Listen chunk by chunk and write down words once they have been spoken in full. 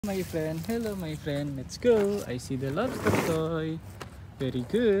My friend, hello my friend, let's go. I see the lobster toy. Very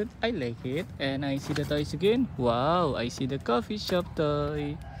good, I like it. And I see the toys again. Wow, I see the coffee shop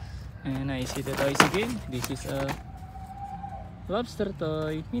toy. And I see the toys again. This is a lobster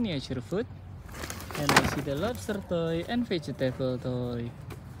toy, miniature food. And I see the lobster toy and vegetable toy.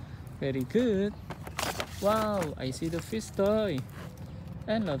 Very good. Wow, I see the fish toy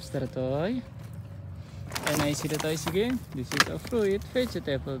and lobster toy. And I see the toys again. This is a fruit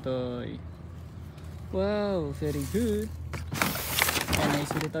vegetable toy. Wow, very good. And I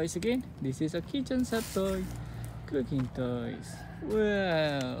see the toys again. This is a kitchen set toy. Cooking toys.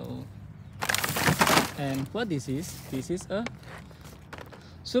 Wow. And what this is? This is a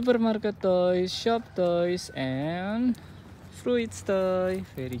supermarket toys, shop toys, and fruits toy.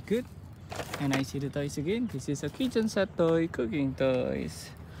 Very good. And I see the toys again. This is a kitchen set toy, cooking toys.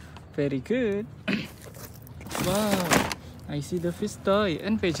 Very good. Wow, I see the fish toy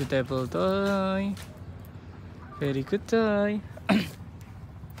and vegetable toy. Very good toy.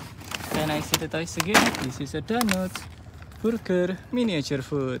 And I see the toys again. This is a donut, burger, miniature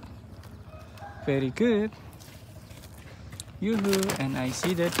food. Very good. Yoo-hoo. And I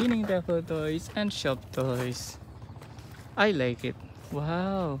see the dining table toys and shop toys. I like it.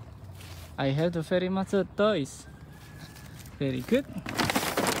 Wow, I have the very much toys. Very good.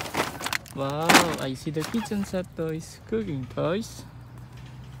 Wow, I see the kitchen set toys, cooking toys.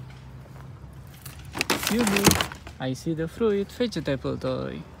 Yoo-hoo. I see the fruit vegetable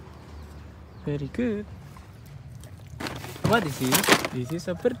toy. Very good. What is this? This is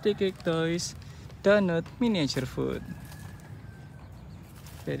a birthday cake toys, donut, miniature food.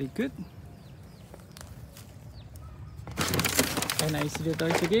 Very good. And I see the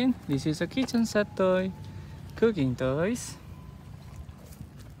toys again. This is a kitchen set toy, cooking toys.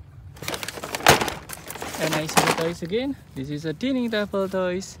 And I see the toys again. This is a dining table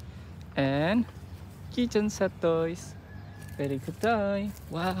toys and kitchen set toys. Very good toy.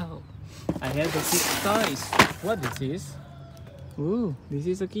 Wow, I have the 6 toys. What is this? Ooh, this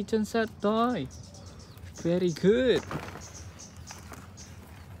is a kitchen set toy. Very good.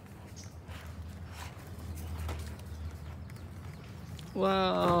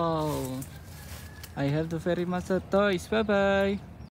 Wow, I have the very much toys. Bye bye.